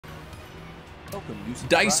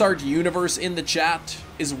Dysart Universe in the chat,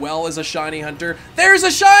 as well as a shiny hunter. There's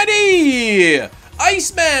a shiny!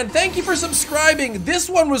 Iceman, thank you for subscribing. This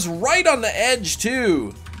one was right on the edge,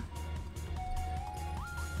 too.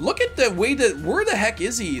 Look at the way that, where the heck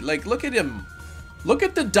is he? Like, look at him. Look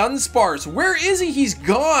at the Dudunsparce. Where is he? He's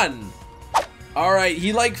gone. All right,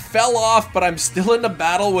 he like fell off, but I'm still in the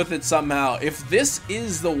battle with it somehow. If this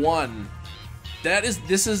is the one,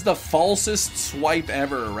 this is the falsest swipe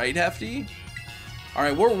ever, right, Hefty? All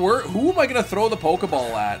right, who am I gonna throw the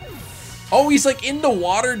Pokeball at? Oh, he's like in the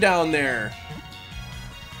water down there.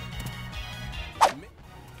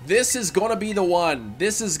 This is gonna be the one.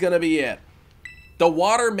 This is gonna be it. The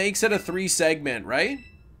water makes it a 3 segment, right?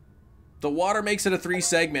 The water makes it a 3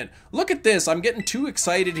 segment. Look at this. I'm getting too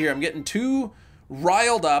excited here. I'm getting too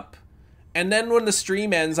riled up. And then when the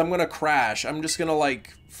stream ends, I'm gonna crash. I'm just gonna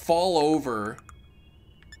like fall over.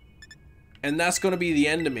 And that's gonna be the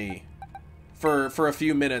end of me for a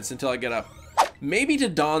few minutes until I get up. Maybe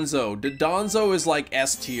Dodonzo. Dodonzo is like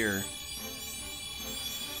S tier.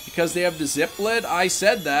 Because they have the zip lid? I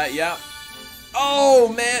said that, yeah. Oh,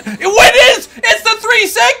 man. It is! It's the 3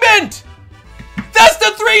 segment! That's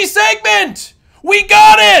the 3 segment! We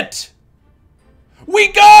got it! We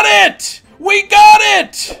got it! We got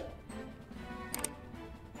it!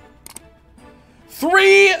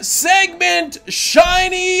 3 segment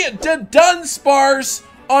shiny Dudunsparce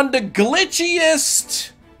on the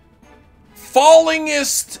glitchiest,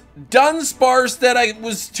 fallingest Dunsparce that I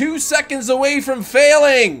was 2 seconds away from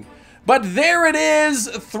failing. But there it is,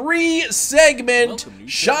 3 segment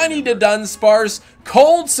shiny Dudunsparce.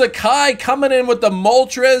 Cold Sakai coming in with the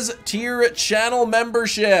Moltres tier channel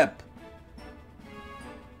membership.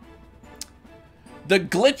 The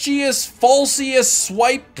glitchiest, falsiest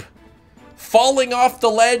swipe, falling off the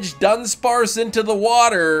ledge Dunsparce into the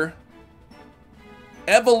water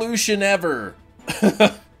evolution ever.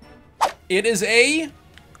 It is a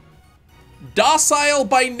docile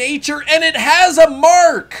by nature, and it has a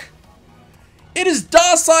mark. It is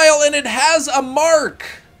docile and it has a mark.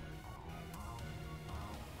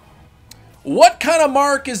 What kind of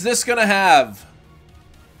mark is this gonna have?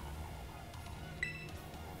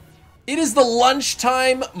 It is the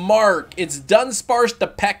lunchtime mark. It's Dunsparce the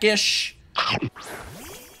Peckish.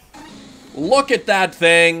 Look at that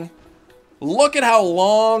thing. Look at how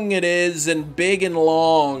long it is and big and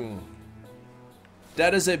long.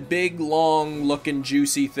 That is a big, long looking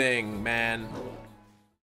juicy thing, man.